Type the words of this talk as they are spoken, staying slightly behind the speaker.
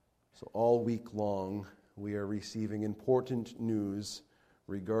So all week long, we are receiving important news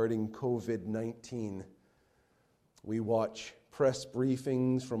regarding COVID-19. We watch press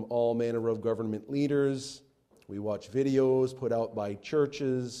briefings from all manner of government leaders. We watch videos put out by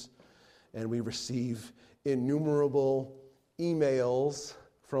churches. And we receive innumerable emails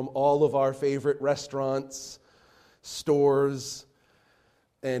from all of our favorite restaurants, stores,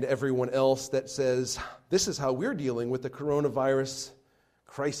 and everyone else that says, this is how we're dealing with the coronavirus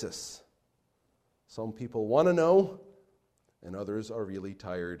crisis. Some people want to know, and others are really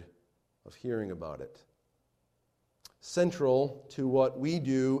tired of hearing about it. Central to what we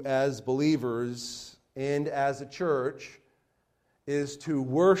do as believers and as a church is to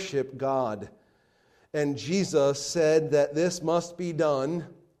worship God. And Jesus said that this must be done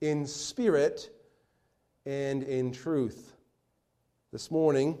in spirit and in truth. This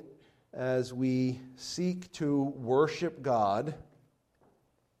morning, as we seek to worship God,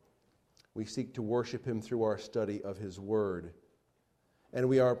 we seek to worship Him through our study of His Word. And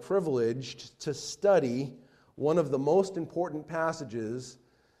we are privileged to study one of the most important passages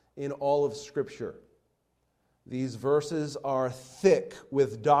in all of Scripture. These verses are thick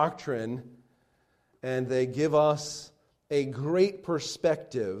with doctrine, and they give us a great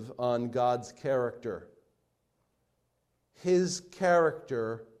perspective on God's character. His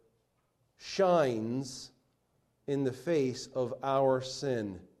character shines in the face of our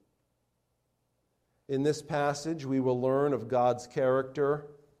sin. In this passage, we will learn of God's character,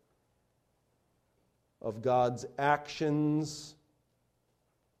 of God's actions,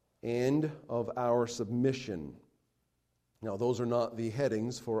 and of our submission. Now, those are not the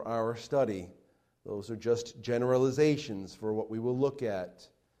headings for our study. Those are just generalizations for what we will look at.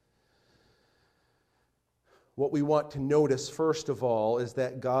 What we want to notice, first of all, is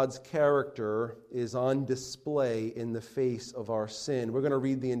that God's character is on display in the face of our sin. We're going to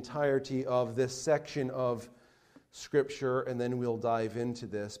read the entirety of this section of Scripture, and then we'll dive into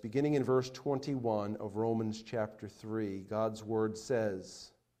this. Beginning in verse 21 of Romans chapter 3, God's Word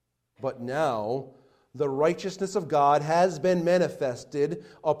says, "But now the righteousness of God has been manifested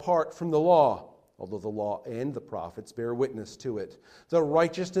apart from the law, although the law and the prophets bear witness to it. The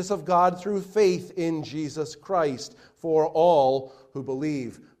righteousness of God through faith in Jesus Christ for all who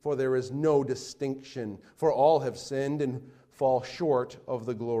believe. For there is no distinction. For all have sinned and fall short of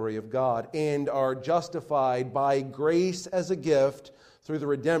the glory of God, and are justified by grace as a gift through the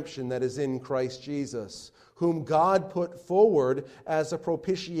redemption that is in Christ Jesus, whom God put forward as a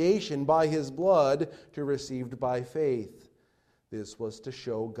propitiation by His blood to be received by faith. This was to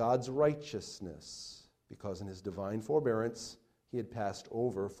show God's righteousness, because in His divine forbearance He had passed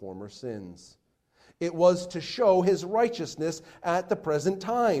over former sins. It was to show His righteousness at the present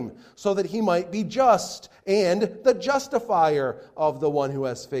time, so that He might be just and the justifier of the one who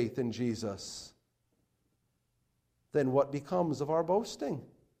has faith in Jesus. Then what becomes of our boasting?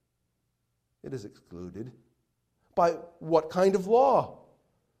 It is excluded. By what kind of law?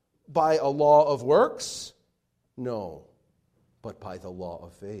 By a law of works? No, but by the law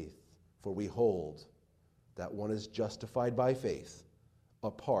of faith. For we hold that one is justified by faith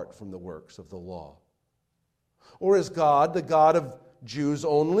apart from the works of the law. Or is God the God of Jews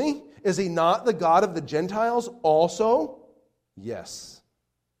only? Is He not the God of the Gentiles also? Yes,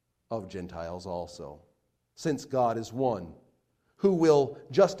 of Gentiles also. Since God is one, who will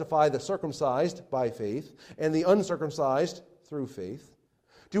justify the circumcised by faith and the uncircumcised through faith.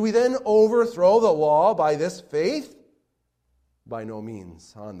 Do we then overthrow the law by this faith? By no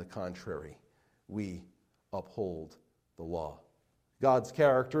means. On the contrary, we uphold the law. God's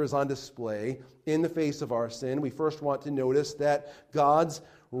character is on display in the face of our sin. We first want to notice that God's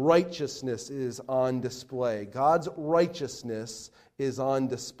righteousness is on display. God's righteousness is on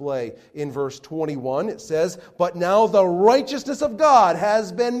display. In verse 21, it says, "But now the righteousness of God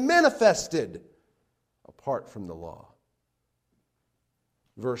has been manifested apart from the law."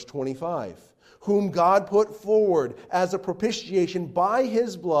 Verse 25, "Whom God put forward as a propitiation by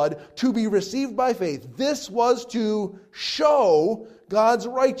His blood to be received by faith." This was to show God's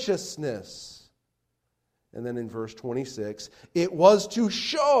righteousness. And then in verse 26, it was to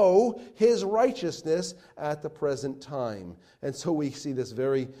show His righteousness at the present time. And so we see this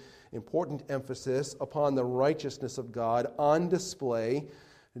very important emphasis upon the righteousness of God on display,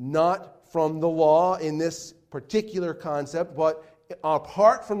 not from the law in this particular concept, but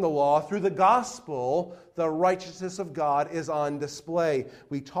apart from the law, through the gospel, The righteousness of God is on display.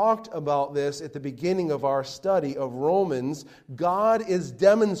 We talked about this at the beginning of our study of Romans. God is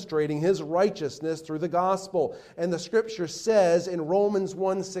demonstrating His righteousness through the gospel. And the Scripture says in Romans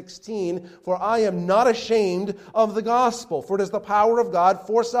 1:16, "For I am not ashamed of the gospel, for it is the power of God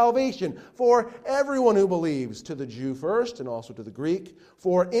for salvation, for everyone who believes, to the Jew first and also to the Greek.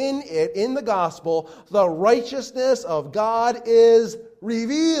 For in it, in the gospel, the righteousness of God is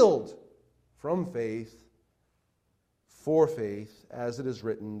revealed from faith for faith, as it is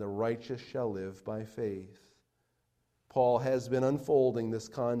written, the righteous shall live by faith." Paul has been unfolding this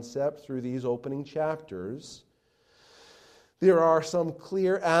concept through these opening chapters. There are some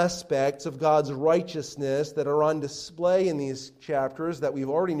clear aspects of God's righteousness that are on display in these chapters that we've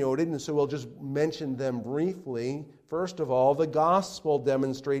already noted, and so we'll just mention them briefly. First of all, the gospel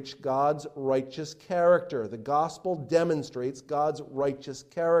demonstrates God's righteous character. The gospel demonstrates God's righteous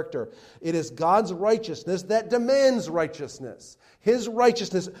character. It is God's righteousness that demands righteousness. His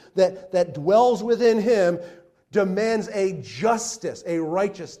righteousness that dwells within Him demands a justice, a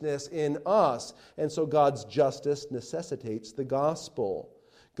righteousness in us. And so God's justice necessitates the gospel.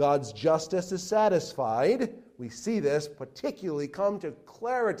 God's justice is satisfied. We see this particularly come to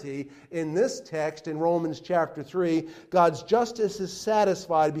clarity in this text in Romans chapter 3. God's justice is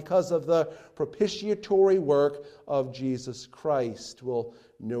satisfied because of the propitiatory work of Jesus Christ. We'll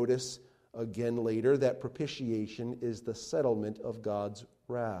notice again later that propitiation is the settlement of God's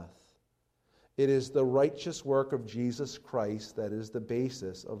wrath. It is the righteous work of Jesus Christ that is the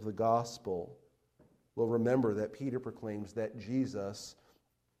basis of the gospel. Well, remember that Peter proclaims that Jesus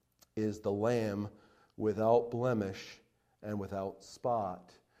is the Lamb without blemish and without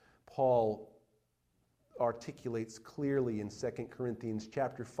spot. Paul articulates clearly in 2 Corinthians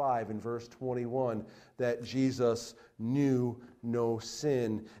chapter 5 and verse 21 that Jesus knew no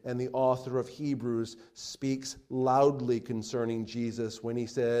sin. And the author of Hebrews speaks loudly concerning Jesus when he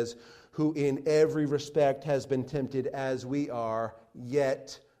says, "Who in every respect has been tempted as we are,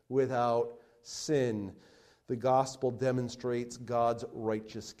 yet without sin." The gospel demonstrates God's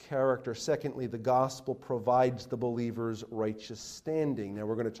righteous character. Secondly, the gospel provides the believer's righteous standing. Now,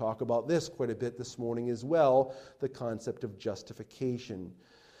 we're going to talk about this quite a bit this morning as well, the concept of justification.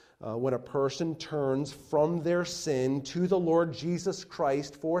 When a person turns from their sin to the Lord Jesus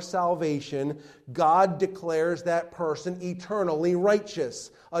Christ for salvation, God declares that person eternally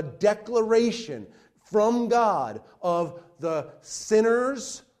righteous. A declaration from God of the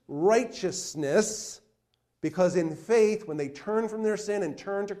sinner's righteousness, because in faith, when they turn from their sin and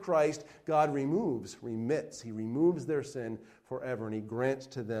turn to Christ, God remits. He removes their sin forever, and He grants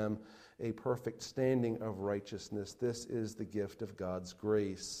to them a perfect standing of righteousness. This is the gift of God's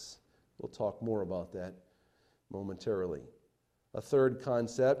grace. We'll talk more about that momentarily. A third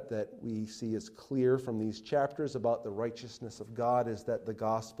concept that we see is clear from these chapters about the righteousness of God is that the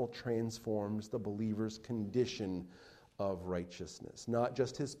gospel transforms the believer's condition of righteousness. Not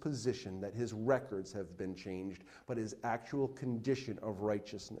just his position, that his records have been changed, but his actual condition of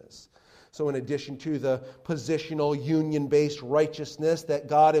righteousness. So in addition to the positional, union-based righteousness that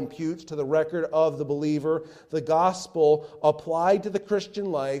God imputes to the record of the believer, the gospel applied to the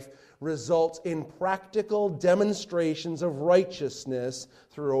Christian life results in practical demonstrations of righteousness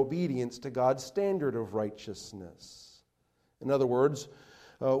through obedience to God's standard of righteousness. In other words,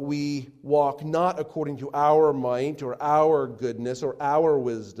 we walk not according to our might or our goodness or our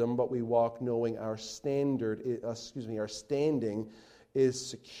wisdom, but we walk knowing our our standing is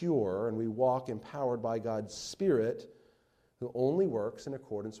secure, and we walk empowered by God's Spirit, who only works in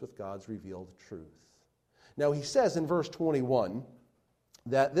accordance with God's revealed truth. Now, he says in verse 21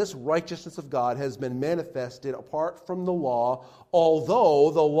 that this righteousness of God has been manifested apart from the law, although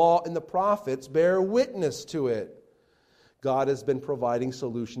the law and the prophets bear witness to it. God has been providing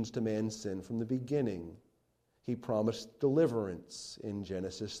solutions to man's sin from the beginning. He promised deliverance in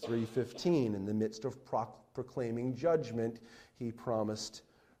Genesis 3:15. In the midst of proclaiming judgment, He promised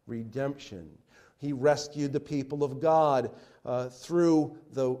redemption. He rescued the people of God through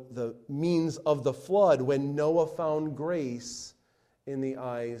the means of the flood when Noah found grace in the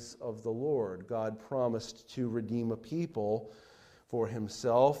eyes of the Lord. God promised to redeem a people for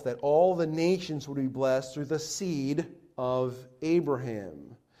Himself, that all the nations would be blessed through the seed of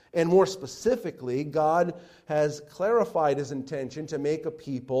Abraham. And more specifically, God has clarified His intention to make a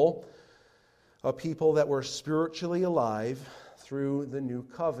people that were spiritually alive through the new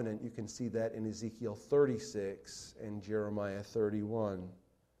covenant. You can see that in Ezekiel 36 and Jeremiah 31.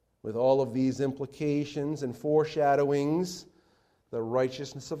 With all of these implications and foreshadowings, the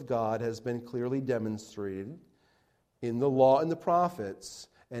righteousness of God has been clearly demonstrated in the law and the prophets,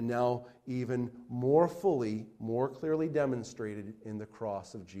 and now even more fully, more clearly demonstrated in the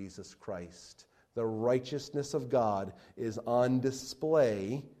cross of Jesus Christ. The righteousness of God is on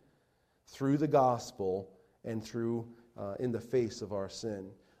display through the gospel and through in the face of our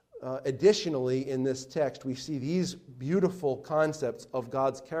sin. Additionally, in this text, we see these beautiful concepts of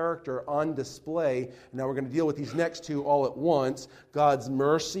God's character on display. Now we're going to deal with these next two all at once. God's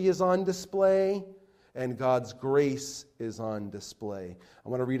mercy is on display, and God's grace is on display. I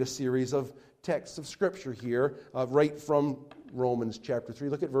want to read a series of texts of Scripture here, right from Romans chapter 3.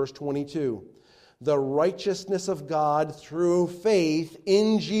 Look at verse 22. The righteousness of God through faith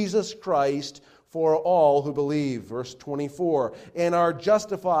in Jesus Christ for all who believe. Verse 24. And are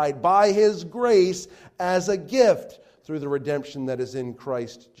justified by His grace as a gift through the redemption that is in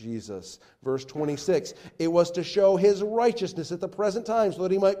Christ Jesus. Verse 26. It was to show His righteousness at the present time so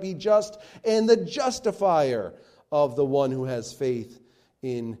that He might be just and the justifier of the one who has faith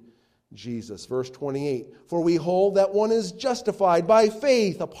in Jesus. Verse 28. For we hold that one is justified by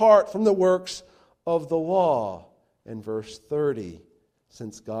faith apart from the works of the law. And verse 30.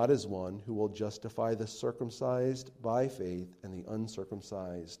 Since God is one who will justify the circumcised by faith and the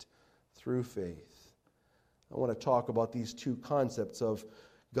uncircumcised through faith. I want to talk about these two concepts of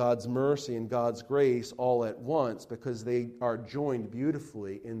God's mercy and God's grace all at once because they are joined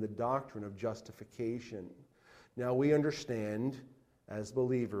beautifully in the doctrine of justification. Now we understand as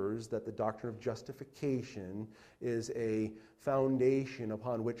believers that the doctrine of justification is a foundation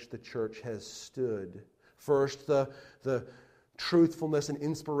upon which the church has stood. First, the truthfulness and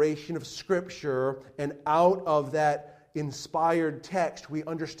inspiration of Scripture, and out of that inspired text, we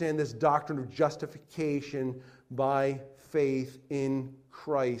understand this doctrine of justification by faith in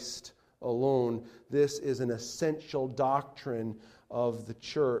Christ alone. This is an essential doctrine of the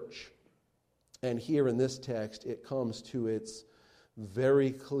church. And here in this text, it comes to its very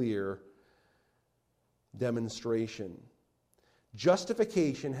clear demonstration.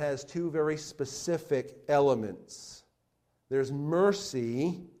 Justification has two very specific elements. There's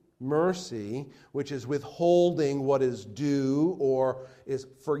mercy, which is withholding what is due, or is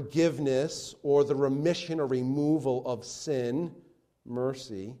forgiveness, or the remission or removal of sin,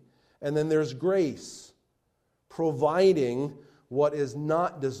 mercy. And then there's grace, providing what is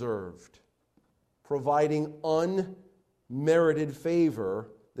not deserved, providing unmerited favor.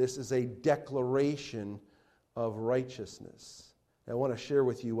 This is a declaration of righteousness. I want to share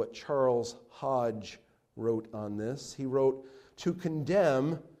with you what Charles Hodge wrote on this. He wrote, "To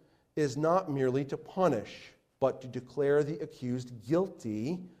condemn is not merely to punish, but to declare the accused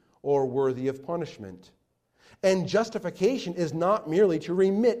guilty or worthy of punishment. And justification is not merely to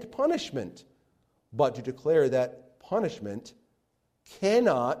remit punishment, but to declare that punishment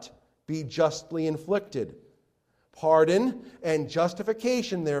cannot be justly inflicted. Pardon and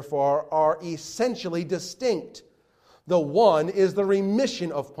justification, therefore, are essentially distinct. The one is the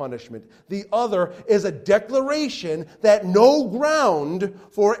remission of punishment. The other is a declaration that no ground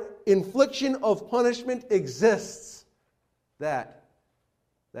for infliction of punishment exists." That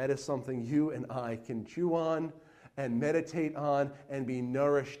is something you and I can chew on and meditate on and be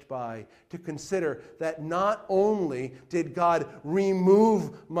nourished by. To consider that not only did God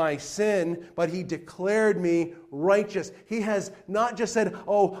remove my sin, but He declared me righteous. He has not just said,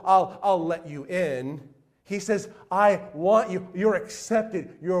 "Oh, I'll let you in." He says, "I want you. You're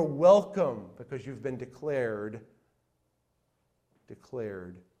accepted. You're welcome because you've been declared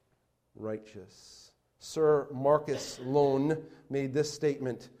righteous." Sir Marcus Lone made this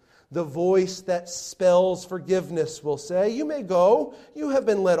statement: "The voice that spells forgiveness will say, 'You may go. You have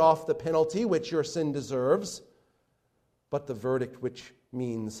been let off the penalty which your sin deserves.' But the verdict which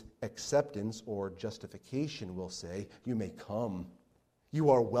means acceptance or justification will say, 'You may come. You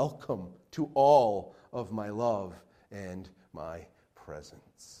are welcome to all of my love and my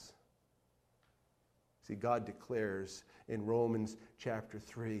presence.'" See, God declares in Romans chapter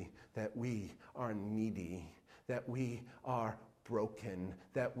 3 that we are needy, that we are broken,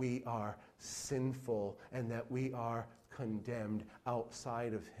 that we are sinful, and that we are condemned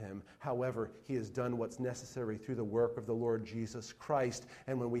outside of Him. However, He has done what's necessary through the work of the Lord Jesus Christ.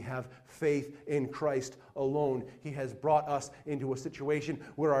 And when we have faith in Christ alone, He has brought us into a situation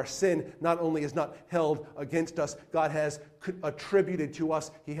where our sin not only is not held against us, God has attributed to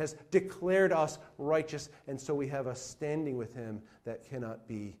us. He has declared us righteous. And so we have a standing with Him that cannot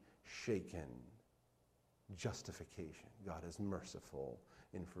be shaken. Justification. God is merciful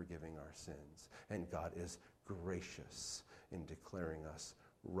in forgiving our sins. And God is gracious in declaring us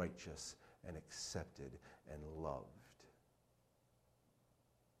righteous and accepted and loved.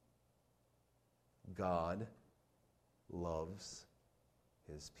 God loves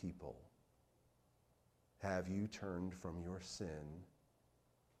his people. Have you turned from your sin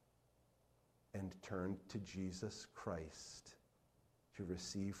and turned to Jesus Christ to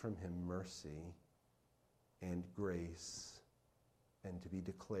receive from him mercy and grace and to be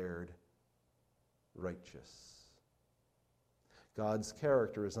declared righteous? God's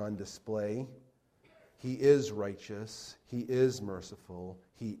character is on display. He is righteous. He is merciful.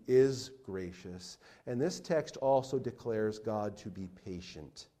 He is gracious. And this text also declares God to be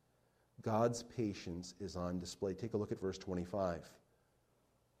patient. God's patience is on display. Take a look at verse 25.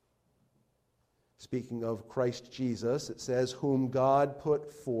 Speaking of Christ Jesus, it says, whom God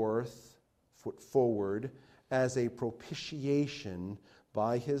put forward as a propitiation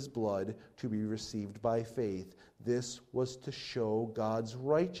by his blood to be received by faith. This was to show God's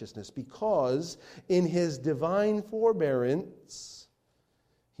righteousness, because in his divine forbearance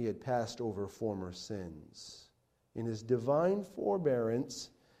he had passed over former sins. In his divine forbearance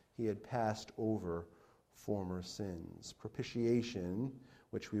he had passed over former sins. Propitiation,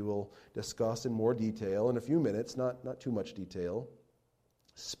 which we will discuss in more detail in a few minutes, not too much detail,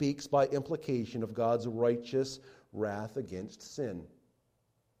 speaks by implication of God's righteous wrath against sin.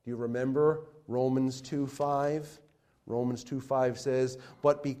 Do you remember Romans 2:5? Romans 2:5 says,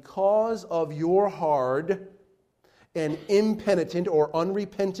 but because of your hard and impenitent or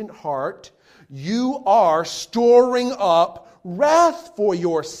unrepentant heart, you are storing up wrath for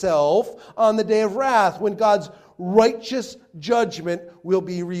yourself on the day of wrath, when God's righteous judgment will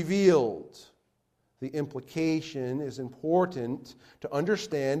be revealed. The implication is important to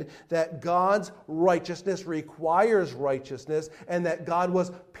understand that God's righteousness requires righteousness, and that God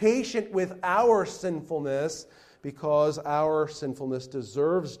was patient with our sinfulness because our sinfulness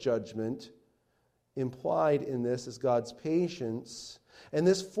deserves judgment. Implied in this is God's patience. And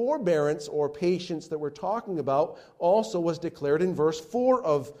this forbearance or patience that we're talking about also was declared in verse 4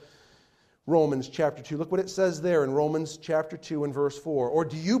 of Romans chapter 2. Look what it says there in Romans chapter 2 and verse 4. Or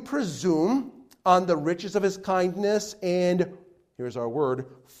do you presume on the riches of his kindness and, here's our word,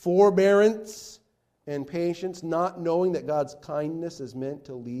 forbearance and patience, not knowing that God's kindness is meant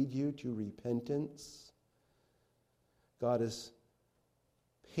to lead you to repentance? God is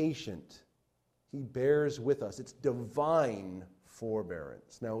patient. He bears with us. It's divine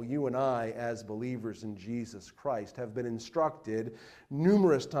forbearance. Now, you and I, as believers in Jesus Christ, have been instructed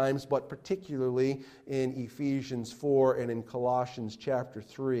numerous times, but particularly in Ephesians 4 and in Colossians chapter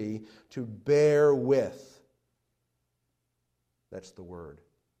 3, to bear with. That's the word.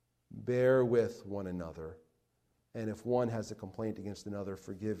 Bear with one another. And if one has a complaint against another,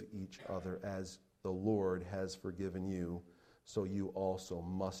 forgive each other as the Lord has forgiven you. So you also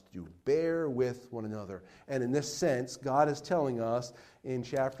must do. Bear with one another. And in this sense, God is telling us in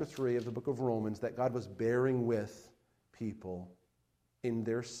chapter 3 of the book of Romans that God was bearing with people in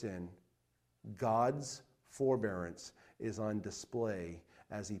their sin. God's forbearance is on display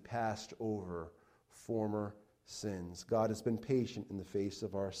as he passed over former sins. God has been patient in the face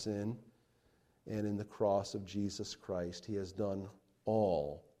of our sin, and in the cross of Jesus Christ, he has done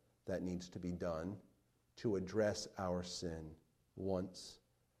all that needs to be done to address our sin once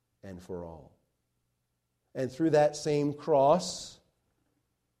and for all. And through that same cross,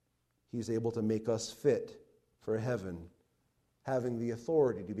 he's able to make us fit for heaven, having the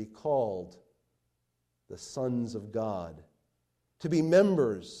authority to be called the sons of God, to be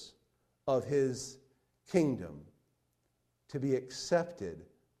members of his kingdom, to be accepted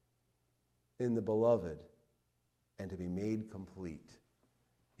in the beloved, and to be made complete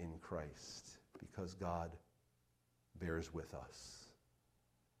in Christ, because God bears with us.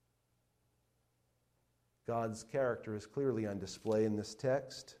 God's character is clearly on display in this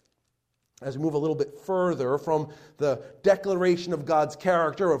text. As we move a little bit further from the declaration of God's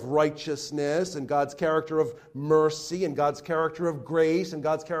character of righteousness and God's character of mercy and God's character of grace and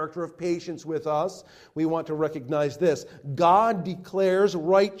God's character of patience with us, we want to recognize this. God declares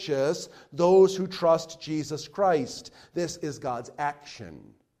righteous those who trust Jesus Christ. This is God's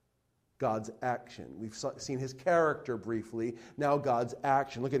action. God's action. We've seen his character briefly. Now God's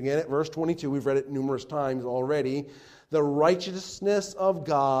action. Look again at verse 22. We've read it numerous times already. The righteousness of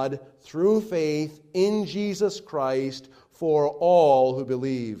God through faith in Jesus Christ for all who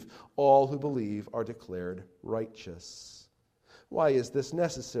believe. All who believe are declared righteous. Why is this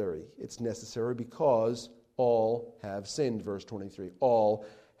necessary? It's necessary because all have sinned. Verse 23. All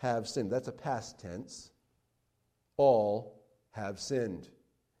have sinned. That's a past tense. All have sinned.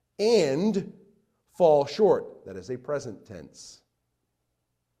 And fall short. That is a present tense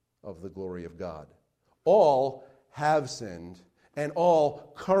of the glory of God. All have sinned and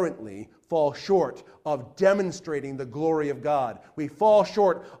all currently fall short of demonstrating the glory of God. We fall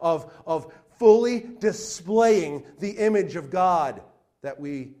short of fully displaying the image of God that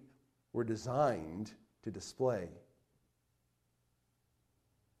we were designed to display.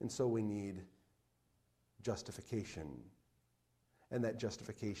 And so we need justification. And that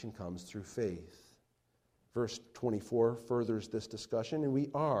justification comes through faith. Verse 24 furthers this discussion, and we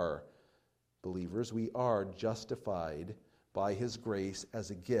are believers. We are justified by His grace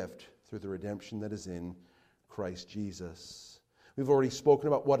as a gift through the redemption that is in Christ Jesus. We've already spoken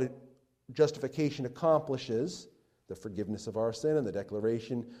about what justification accomplishes, the forgiveness of our sin and the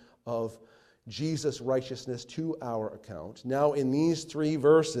declaration of Jesus' righteousness to our account. Now, in these 3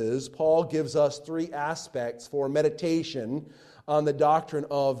 verses, Paul gives us 3 aspects for meditation on the doctrine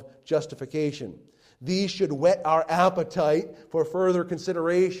of justification. These should whet our appetite for further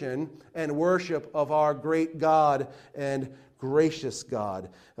consideration and worship of our great God and gracious God.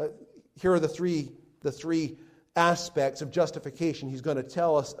 Here are the three aspects of justification He's going to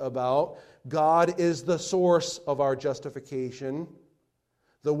tell us about. God is the source of our justification.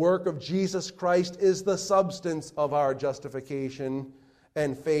 The work of Jesus Christ is the substance of our justification,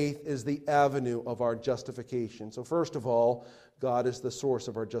 and faith is the avenue of our justification. So first of all, God is the source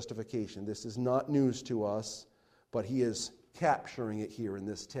of our justification. This is not news to us, but He is capturing it here in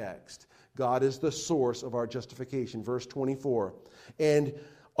this text. God is the source of our justification. Verse 24, and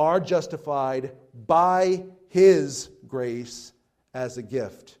are justified by His grace as a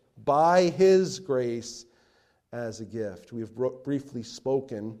gift. By His grace as a gift. We have briefly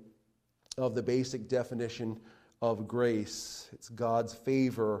spoken of the basic definition of grace. It's God's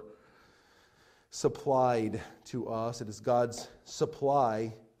favor supplied to us. It is God's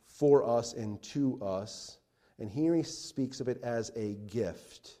supply for us and to us. And here he speaks of it as a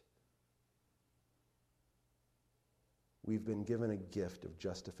gift. We've been given a gift of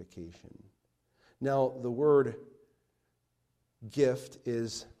justification. Now, the word gift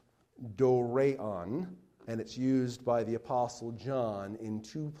is doreon, and it's used by the Apostle John in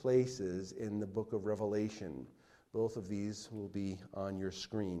 2 places in the book of Revelation. Both of these will be on your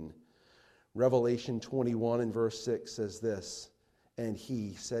screen. Revelation 21 and verse 6 says this, and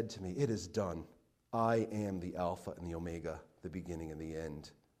He said to me, it is done. I am the Alpha and the Omega, the beginning and the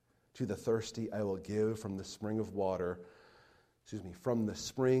end. To the thirsty I will give from the spring of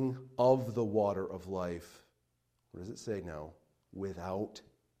the water of life. What does it say now? Without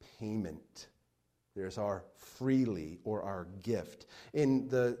payment. There's our freely, or our gift. In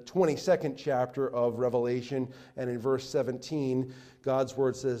the 22nd chapter of Revelation and in verse 17, God's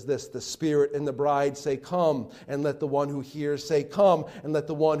word says this, the Spirit and the bride say, come, and let the one who hears say, come, and let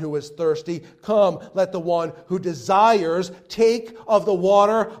the one who is thirsty come. Let the one who desires take of the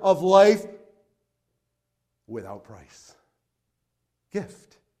water of life without price.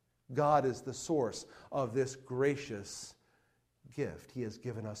 Gift. God is the source of this gracious gift. He has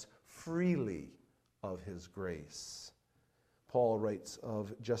given us freely of His grace. Paul writes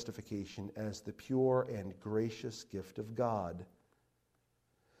of justification as the pure and gracious gift of God.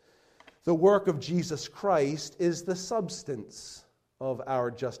 The work of Jesus Christ is the substance of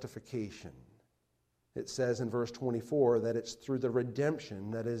our justification. It says in verse 24 that it's through the redemption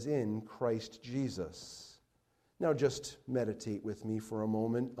that is in Christ Jesus. Now just meditate with me for a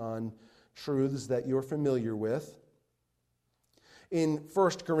moment on truths that you're familiar with. In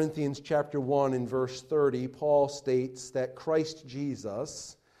 1 Corinthians chapter 1 and verse 30, Paul states that Christ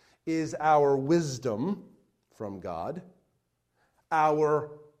Jesus is our wisdom from God,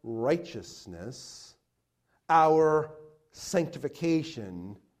 our righteousness, our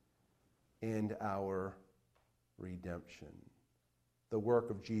sanctification, and our redemption. The work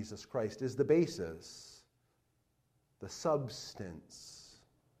of Jesus Christ is the basis, the substance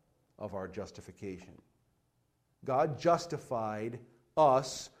of our justification. God justified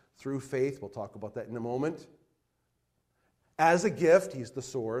us through faith. We'll talk about that in a moment. As a gift, He's the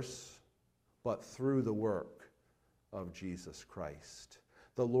source, but through the work of Jesus Christ.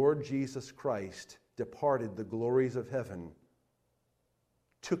 The Lord Jesus Christ departed the glories of heaven,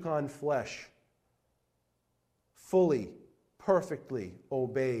 took on flesh, fully, perfectly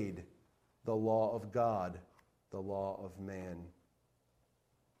obeyed the law of God, the law of man,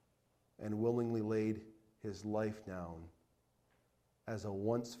 and willingly laid His life down as a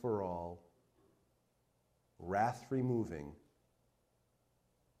once-for-all, wrath-removing,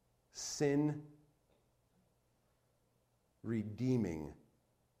 sin-redeeming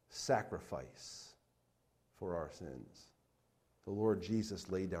sacrifice for our sins. The Lord Jesus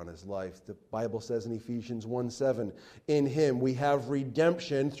laid down his life. The Bible says in Ephesians 1:7, in him we have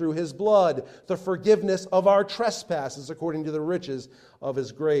redemption through his blood, the forgiveness of our trespasses according to the riches of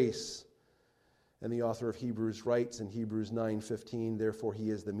his grace. And the author of Hebrews writes in Hebrews 9:15, therefore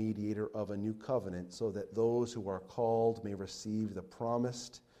he is the mediator of a new covenant, so that those who are called may receive the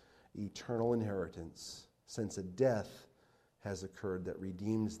promised eternal inheritance, since a death has occurred that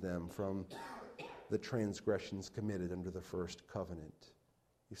redeems them from the transgressions committed under the first covenant.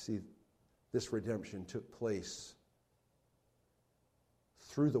 You see, this redemption took place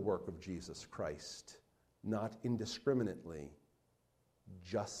through the work of Jesus Christ, not indiscriminately,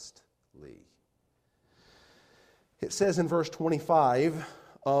 justly. It says in verse 25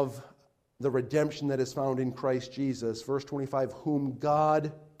 of the redemption that is found in Christ Jesus, verse 25, whom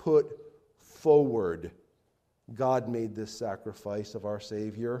God put forward. God made this sacrifice of our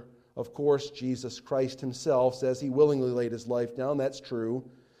Savior. Of course, Jesus Christ himself says he willingly laid his life down. That's true.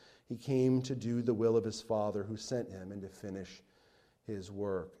 He came to do the will of his Father who sent him and to finish his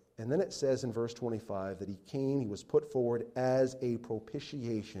work. And then it says in verse 25 that he was put forward as a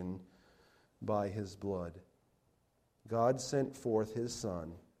propitiation by his blood. God sent forth his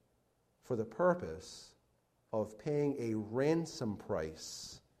Son for the purpose of paying a ransom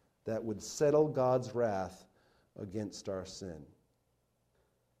price that would settle God's wrath against our sin.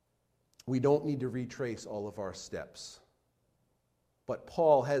 We don't need to retrace all of our steps. But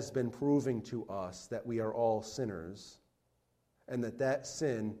Paul has been proving to us that we are all sinners and that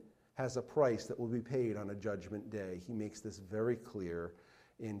sin has a price that will be paid on a judgment day. He makes this very clear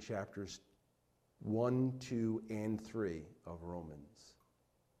in chapters 1, 2, and 3 of Romans.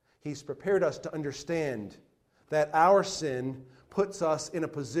 He's prepared us to understand that our sin puts us in a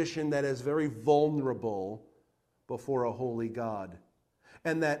position that is very vulnerable before a holy God.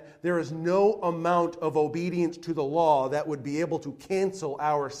 And that there is no amount of obedience to the law that would be able to cancel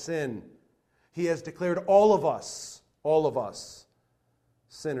our sin. He has declared all of us,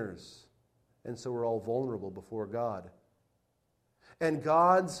 sinners. And so we're all vulnerable before God. And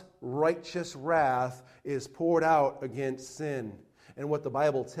God's righteous wrath is poured out against sin. And what the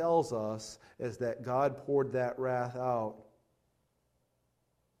Bible tells us is that God poured that wrath out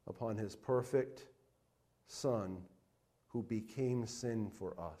upon his perfect Son, who became sin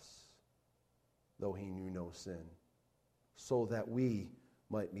for us, though he knew no sin, so that we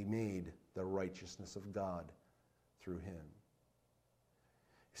might be made the righteousness of God through him.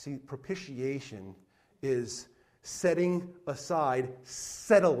 See, propitiation is setting aside,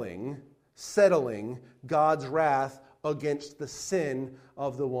 settling God's wrath against the sin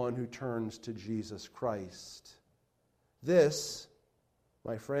of the one who turns to Jesus Christ. This,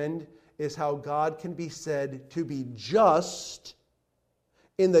 my friend, is how God can be said to be just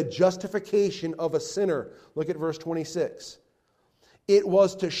in the justification of a sinner. Look at verse 26. It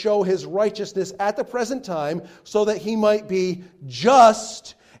was to show his righteousness at the present time so that he might be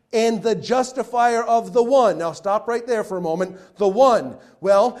just and the justifier of the one. Now stop right there for a moment. The one.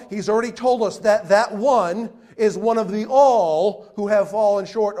 Well, he's already told us that one is one of the all who have fallen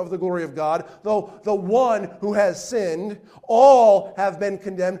short of the glory of God. Though the one who has sinned, all have been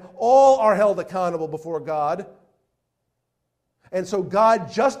condemned. All are held accountable before God. And so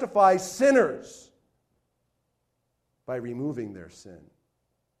God justifies sinners by removing their sin,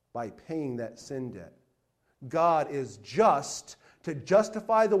 by paying that sin debt. God is just to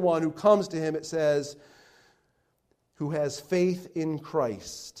justify the one who comes to him, it says, who has faith in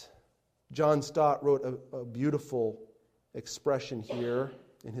Christ. John Stott wrote a beautiful expression here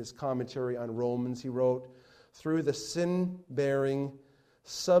in his commentary on Romans. He wrote, through the sin-bearing,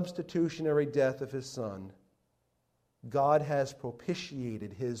 substitutionary death of his Son, God has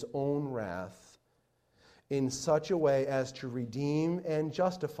propitiated his own wrath in such a way as to redeem and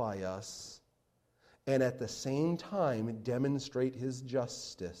justify us, and at the same time demonstrate his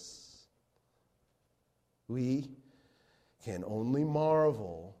justice. We can only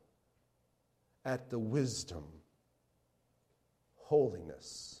marvel at the wisdom,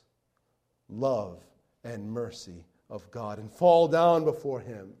 holiness, love, and mercy of God and fall down before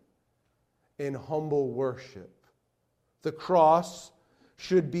him in humble worship. The cross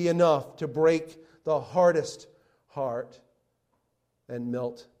should be enough to break the hardest heart and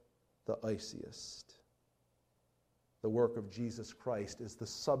melt the iciest. The work of Jesus Christ is the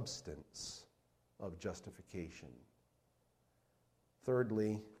substance of justification.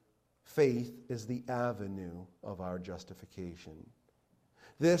 Thirdly, faith is the avenue of our justification.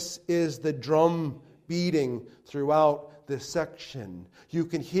 This is the drum beating throughout this section. You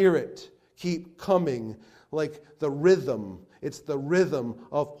can hear it keep coming like the rhythm. It's the rhythm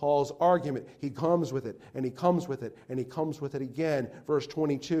of Paul's argument. He comes with it, and he comes with it, and he comes with it again. Verse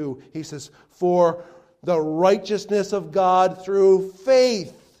 22, he says, for the righteousness of God through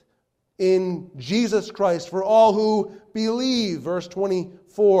faith in Jesus Christ for all who believe. Verse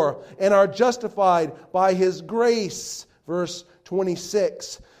 24, and are justified by his grace. Verse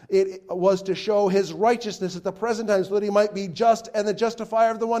 26, it was to show his righteousness at the present time so that he might be just and the justifier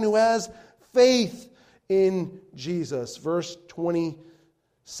of the one who has faith in Jesus. Verse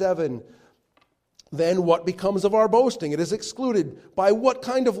 27, then what becomes of our boasting? It is excluded. By what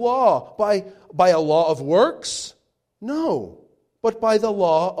kind of law? By a law of works? No, but by the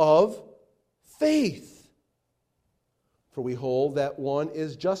law of faith. For we hold that one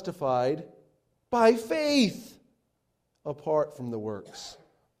is justified by faith apart from the works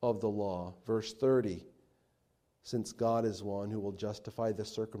of the law. Verse 30, since God is one who will justify the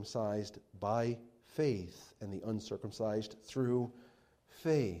circumcised by faith and the uncircumcised through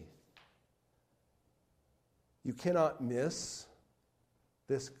faith. You cannot miss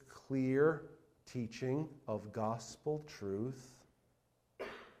this clear teaching of gospel truth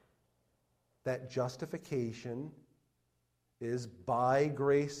that justification is by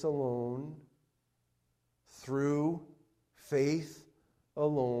grace alone, through faith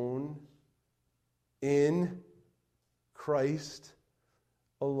alone, in Christ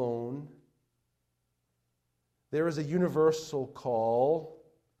alone. There is a universal call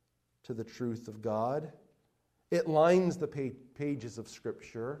to the truth of God. It lines the pages of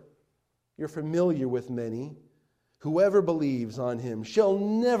Scripture. You're familiar with many. Whoever believes on him shall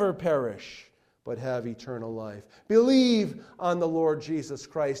never perish, but have eternal life. Believe on the Lord Jesus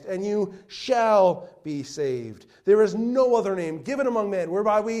Christ, and you shall be saved. There is no other name given among men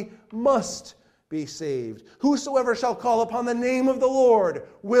whereby we must be saved. Whosoever shall call upon the name of the Lord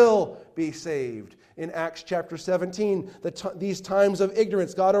will be saved. In Acts chapter 17, these times of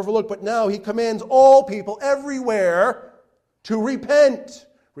ignorance God overlooked, but now he commands all people everywhere to repent.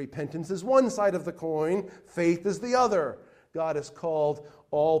 Repentance is one side of the coin, faith is the other. God has called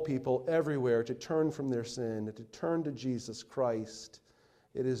all people everywhere to turn from their sin, to turn to Jesus Christ.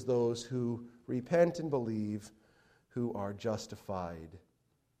 It is those who repent and believe who are justified.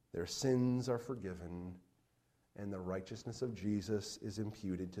 Their sins are forgiven, and the righteousness of Jesus is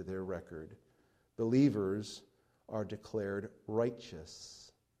imputed to their record. Believers are declared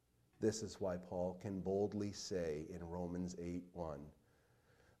righteous. This is why Paul can boldly say in Romans 8:1,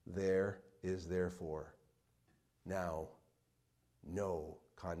 there is therefore now no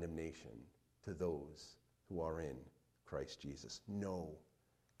condemnation to those who are in Christ Jesus. No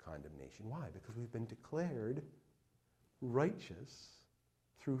condemnation. Why? Because we've been declared righteous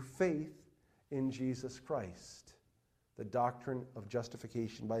through faith in Jesus Christ. The doctrine of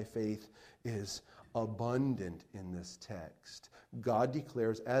justification by faith is abundant in this text. God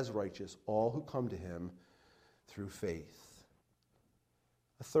declares as righteous all who come to him through faith.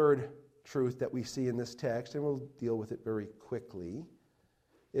 A third truth that we see in this text, and we'll deal with it very quickly,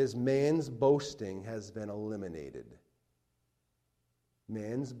 is man's boasting has been eliminated.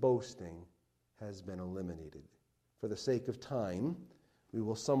 Man's boasting has been eliminated. For the sake of time, we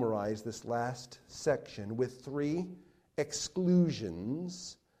will summarize this last section with 3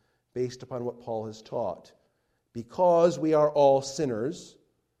 exclusions based upon what Paul has taught. Because we are all sinners,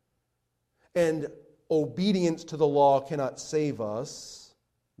 and obedience to the law cannot save us,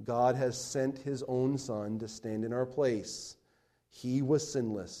 God has sent his own Son to stand in our place. He was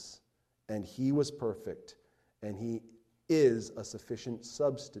sinless, and he was perfect, and he is a sufficient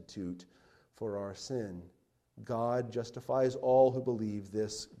substitute for our sin. God justifies all who believe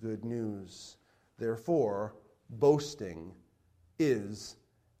this good news. Therefore, boasting is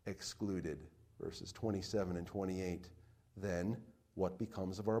excluded. Verses 27 and 28. Then, what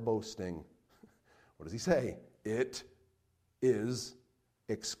becomes of our boasting? What does he say? It is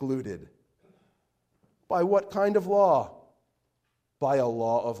excluded. By what kind of law? By a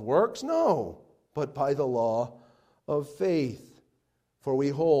law of works? No, but by the law of faith. For we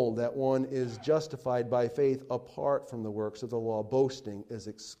hold that one is justified by faith apart from the works of the law. Boasting is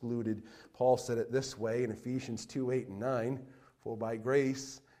excluded. Paul said it this way in Ephesians 2:8 and 9. For by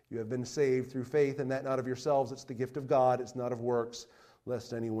grace you have been saved through faith, and that not of yourselves. It's the gift of God. It's not of works,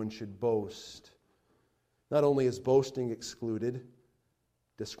 lest anyone should boast. Not only is boasting excluded,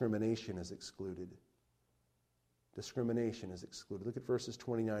 discrimination is excluded. Discrimination is excluded. Look at verses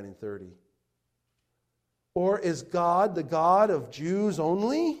 29 and 30. Or is God the God of Jews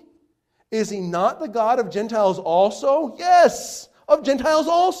only? Is he not the God of Gentiles also? Yes, of Gentiles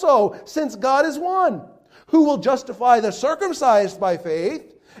also, since God is one, who will justify the circumcised by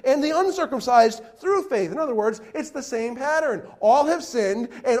faith and the uncircumcised through faith. In other words, it's the same pattern. All have sinned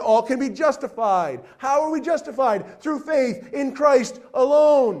and all can be justified. How are we justified? Through faith in Christ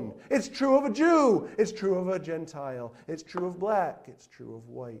alone. It's true of a Jew. It's true of a Gentile. It's true of black. It's true of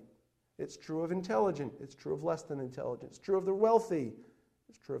white. It's true of intelligent. It's true of less than intelligent. It's true of the wealthy.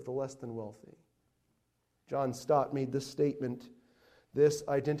 It's true of the less than wealthy. John Stott made this statement: this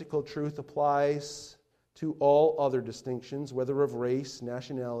identical truth applies to all other distinctions, whether of race,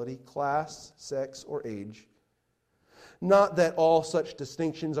 nationality, class, sex, or age. Not that all such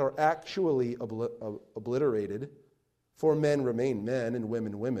distinctions are actually obliterated, for men remain men and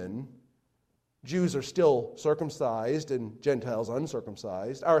women women. Jews are still circumcised and Gentiles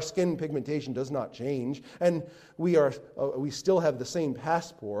uncircumcised. Our skin pigmentation does not change, and we still have the same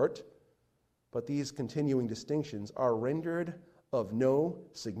passport, but these continuing distinctions are rendered of no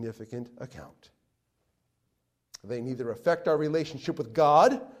significant account. They neither affect our relationship with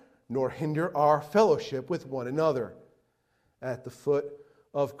God nor hinder our fellowship with one another. At the foot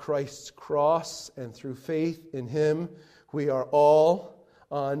of Christ's cross and through faith in Him, we are all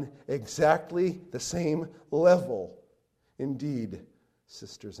on exactly the same level. Indeed,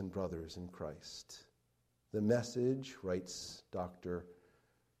 sisters and brothers in Christ. The message, writes Dr.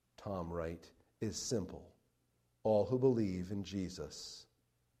 Tom Wright, is simple. All who believe in Jesus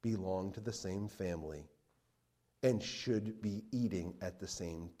belong to the same family and should be eating at the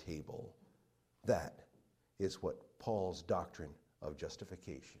same table. That is what Paul's doctrine of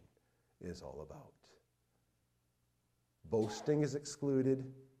justification is all about. Boasting is excluded.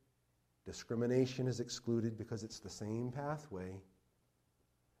 Discrimination is excluded because it's the same pathway.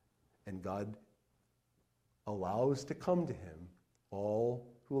 And God allows to come to Him all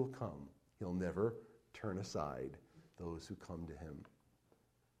who will come. He'll never turn aside those who come to Him.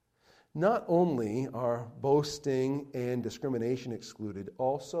 Not only are boasting and discrimination excluded,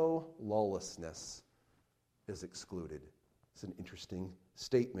 also lawlessness is excluded. It's an interesting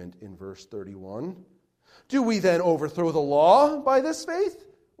statement in verse 31. Do we then overthrow the law by this faith?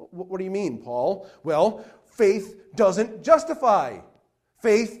 What do you mean, Paul? Well, faith doesn't justify.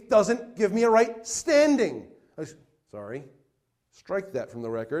 Faith doesn't give me a right standing. Strike that from the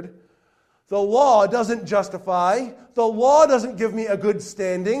record. The law doesn't justify. The law doesn't give me a good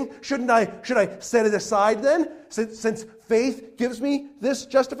standing. Should I set it aside then? Since faith gives me this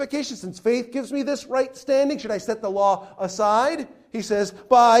justification, since faith gives me this right standing, should I set the law aside? He says,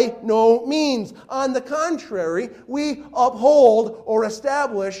 by no means. On the contrary, we uphold or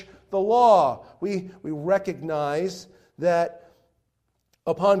establish the law. We recognize that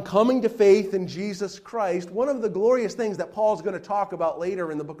upon coming to faith in Jesus Christ, one of the glorious things that Paul's going to talk about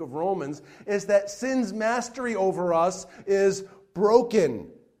later in the book of Romans is that sin's mastery over us is broken.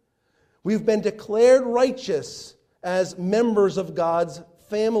 We've been declared righteous as members of God's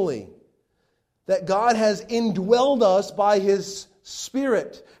family. That God has indwelled us by His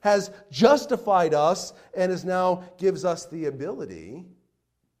Spirit, has justified us, and now gives us the ability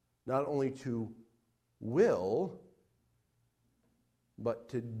not only to will, but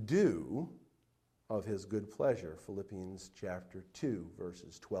to do of His good pleasure. Philippians chapter 2,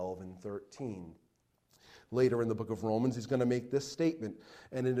 verses 12 and 13. Later in the book of Romans, he's going to make this statement,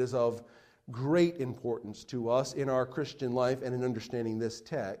 and it is of great importance to us in our Christian life and in understanding this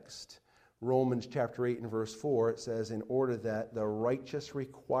text. Romans chapter 8 and verse 4, it says, in order that the righteous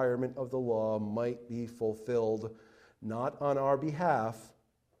requirement of the law might be fulfilled, not on our behalf,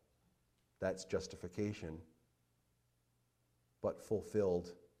 that's justification, but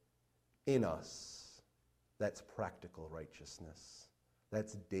fulfilled in us. That's practical righteousness.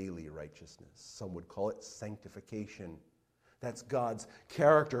 That's daily righteousness. Some would call it sanctification. That's God's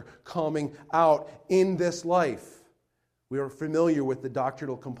character coming out in this life. We are familiar with the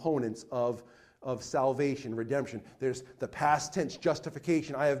doctrinal components of salvation, redemption. There's the past tense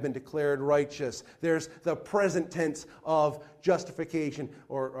justification. I have been declared righteous. There's the present tense of justification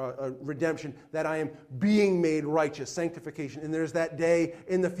or redemption, that I am being made righteous, sanctification. And there's that day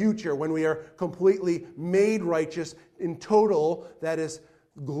in the future when we are completely made righteous in total, that is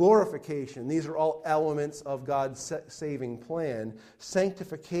glorification. These are all elements of God's saving plan.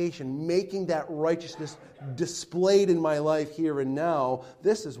 Sanctification, making that righteousness displayed in my life here and now.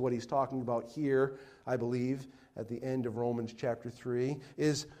 This is what he's talking about here, I believe, at the end of Romans chapter 3.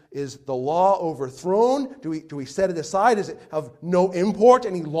 Is the law overthrown? Do we set it aside? Is it of no import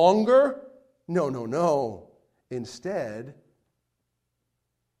any longer? No. Instead,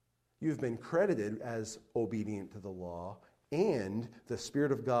 you've been credited as obedient to the law, and the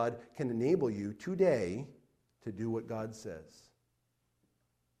Spirit of God can enable you today to do what God says.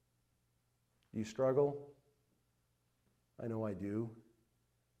 Do you struggle? I know I do.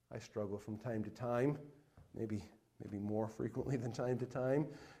 I struggle from time to time, maybe more frequently than time to time,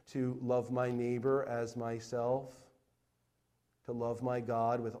 to love my neighbor as myself, to love my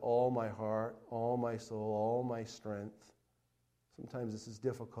God with all my heart, all my soul, all my strength. Sometimes this is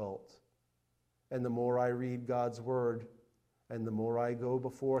difficult. And the more I read God's word, and the more I go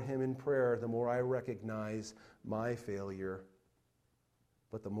before him in prayer, the more I recognize my failure.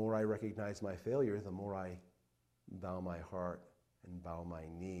 But the more I recognize my failure, the more I bow my heart and bow my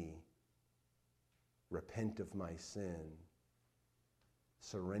knee, repent of my sin,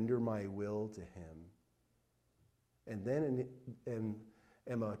 surrender my will to him, and then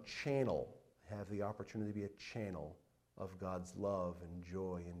am a channel, have the opportunity to be a channel of God's love and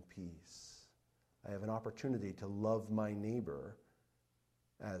joy and peace. I have an opportunity to love my neighbor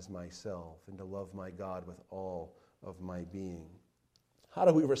as myself and to love my God with all of my being. How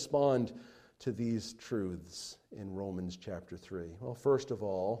do we respond to these truths in Romans chapter 3? Well, first of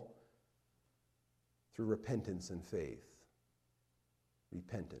all, through repentance and faith.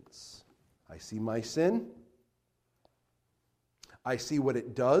 Repentance. I see my sin. I see what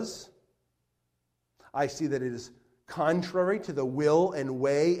it does. I see that it is contrary to the will and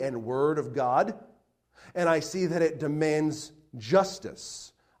way and word of God. And I see that it demands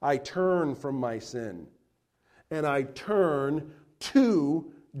justice. I turn from my sin. And I turn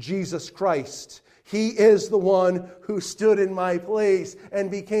to Jesus Christ. He is the one who stood in my place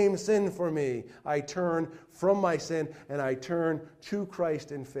and became sin for me. I turn from my sin and I turn to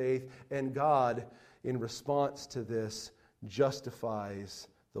Christ in faith. And God, in response to this, justifies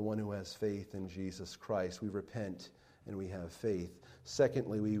the one who has faith in Jesus Christ. We repent and we have faith.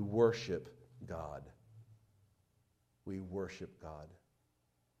 Secondly, we worship God. We worship God.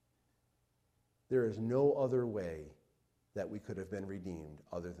 There is no other way that we could have been redeemed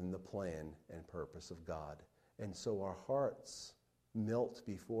other than the plan and purpose of God. And so our hearts melt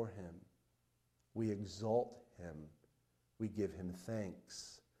before him. We exalt him. We give him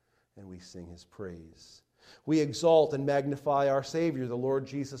thanks. And we sing his praise. We exalt and magnify our Savior, the Lord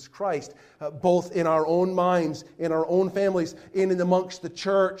Jesus Christ, both in our own minds, in our own families, in and amongst the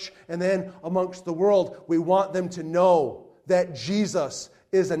church, and then amongst the world. We want them to know that Jesus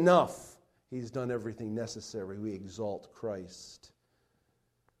is enough. He's done everything necessary. We exalt Christ.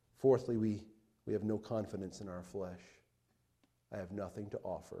 Fourthly, we have no confidence in our flesh. I have nothing to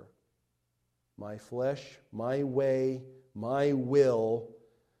offer. My flesh, my way, my will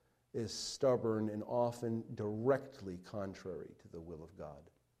is stubborn and often directly contrary to the will of God.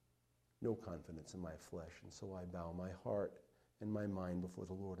 No confidence in my flesh. And so I bow my heart and my mind before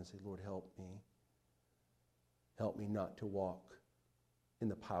the Lord and say, Lord, help me. Help me not to walk in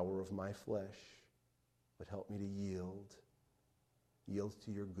the power of my flesh, but help me to yield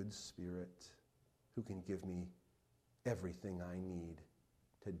to your good Spirit, who can give me everything I need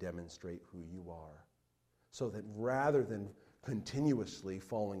to demonstrate who you are, so that rather than continuously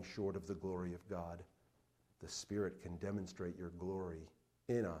falling short of the glory of God, the Spirit can demonstrate your glory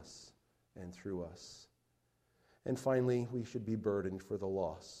in us and through us. And finally, we should be burdened for the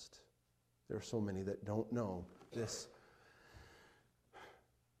lost. There are so many that don't know this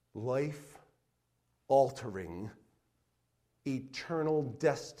life-altering, eternal,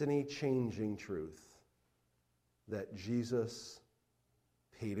 destiny-changing truth that Jesus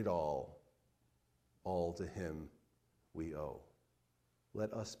paid it all to him we owe.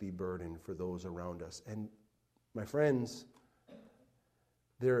 Let us be burdened for those around us. And my friends,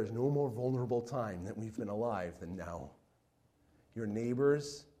 there is no more vulnerable time that we've been alive than now. Your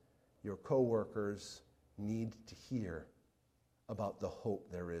neighbors, your co-workers need to hear about the hope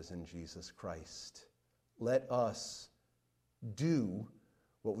there is in Jesus Christ. Let us do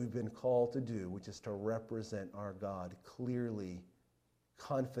what we've been called to do, which is to represent our God clearly,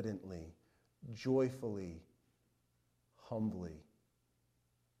 confidently, joyfully, humbly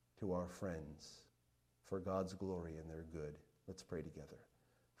to our friends for God's glory and their good. Let's pray together.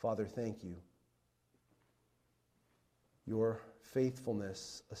 Father, thank you. Your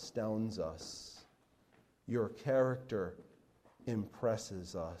faithfulness astounds us. Your character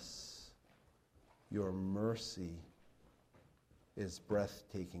impresses us. Your mercy is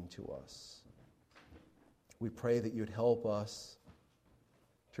breathtaking to us. We pray that you'd help us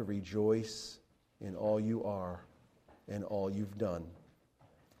to rejoice in all you are and all you've done.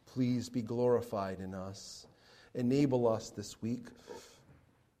 Please be glorified in us. Enable us this week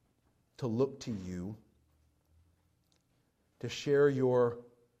to look to you, to share your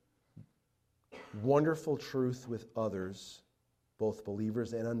wonderful truth with others, both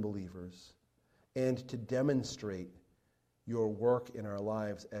believers and unbelievers, and to demonstrate your work in our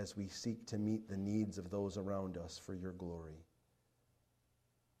lives as we seek to meet the needs of those around us for your glory.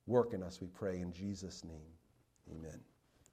 Work in us, we pray in Jesus' name. Amen.